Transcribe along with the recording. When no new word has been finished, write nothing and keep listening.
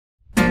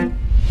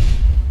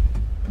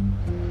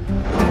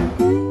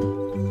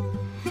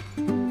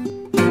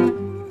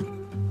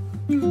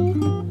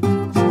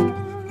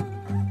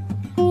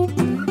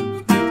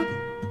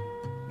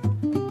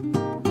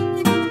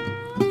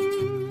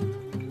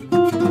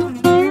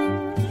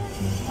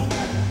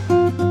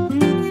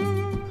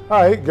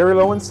Hi, Gary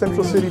Lowen,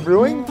 Central City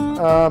Brewing.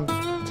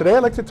 Today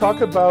I'd like to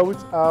talk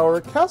about our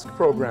cask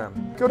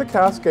program. Go to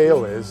Cask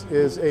Ale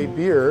is a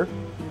beer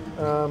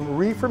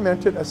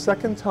re-fermented a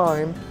second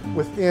time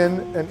within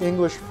an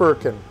English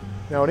firkin.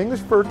 Now an English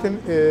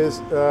firkin is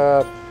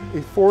a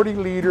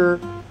 40-liter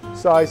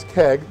size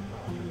keg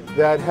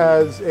that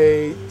has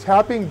a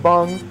tapping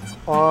bung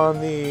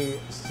on the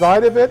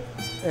side of it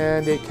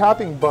and a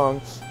capping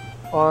bung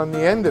on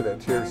the end of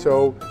it here.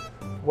 So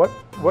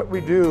what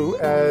we do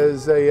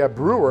as a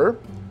brewer,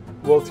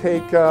 we'll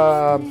take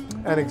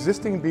an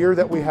existing beer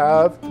that we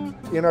have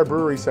in our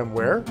brewery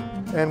somewhere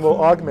and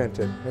we'll augment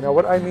it. You know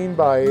what I mean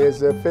by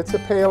is if it's a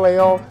pale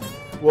ale,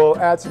 we'll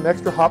add some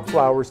extra hop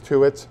flowers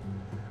to it,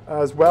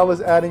 as well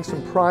as adding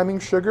some priming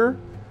sugar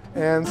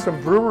and some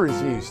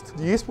brewer's yeast.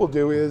 The yeast we'll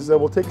do is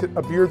we'll take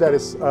a beer that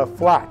is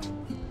flat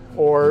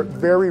or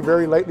very,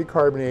 very lightly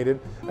carbonated,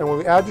 and when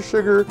we add the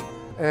sugar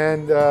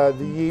and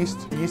the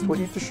yeast will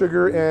eat the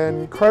sugar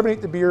and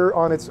carbonate the beer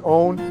on its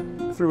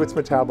own through its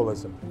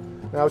metabolism.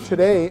 Now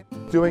today,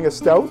 doing a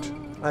stout,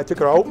 I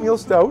took our oatmeal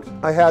stout.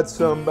 I had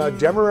some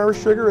demerara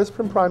sugar as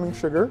priming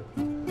sugar.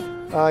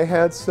 I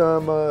had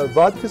some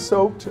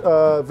vodka-soaked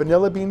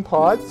vanilla bean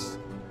pods,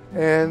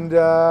 and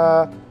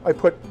I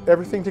put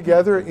everything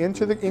together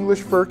into the English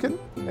firkin,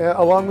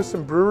 along with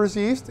some brewer's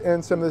yeast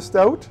and some of the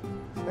stout,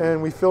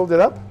 and we filled it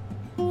up.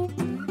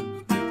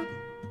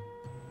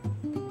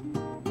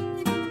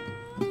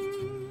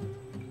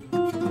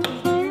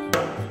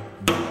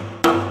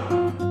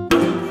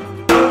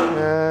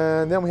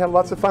 And then we had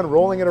lots of fun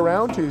rolling it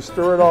around to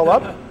stir it all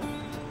up.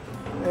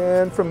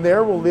 And from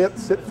there we'll let it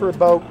sit for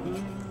about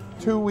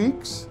 2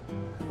 weeks.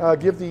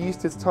 Give the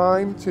yeast its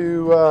time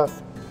to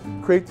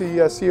create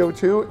the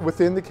CO2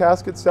 within the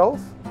cask itself.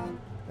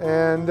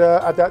 And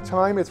at that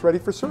time it's ready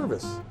for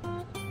service.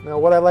 Now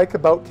what I like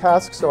about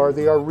casks are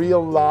they are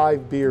real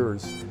live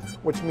beers,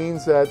 which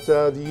means that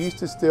the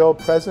yeast is still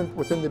present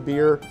within the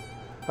beer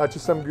to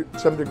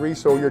some degree,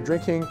 so you're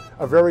drinking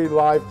a very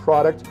live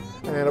product,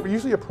 and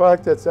usually a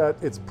product that's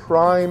at its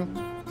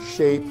prime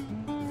shape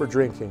for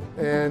drinking.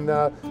 And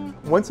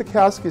once a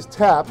cask is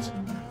tapped,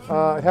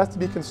 it has to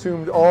be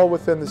consumed all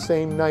within the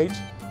same night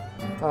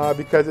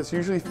because it's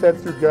usually fed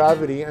through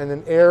gravity, and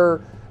then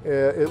air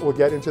it will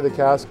get into the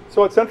cask.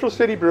 So at Central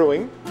City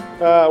Brewing,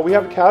 we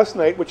have a cask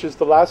night, which is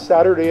the last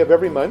Saturday of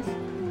every month.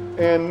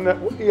 And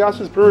us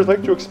as brewers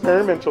like to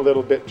experiment a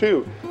little bit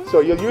too.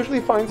 So you'll usually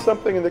find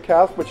something in the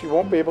cask which you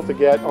won't be able to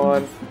get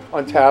on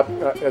tap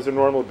as a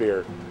normal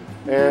beer.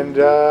 And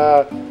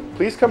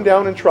please come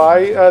down and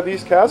try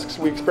these casks.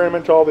 We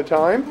experiment all the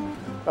time.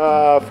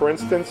 For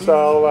instance,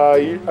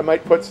 I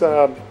might put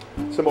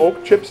some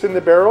oak chips in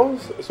the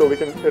barrels so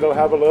it'll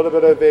have a little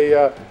bit of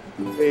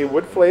a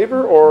wood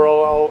flavor, or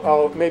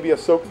I'll maybe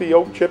soak the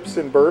oak chips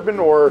in bourbon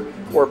or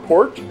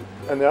port,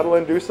 and that'll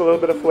induce a little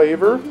bit of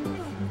flavor.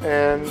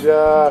 And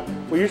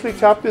we usually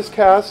tap this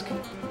cask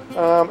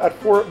at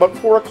about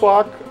 4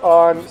 o'clock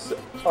on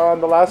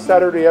the last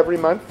Saturday every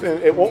month,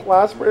 and it won't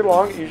last very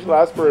long. It usually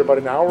lasts for about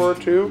an hour or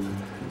two,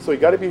 so you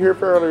got to be here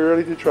fairly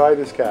early to try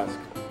this cask.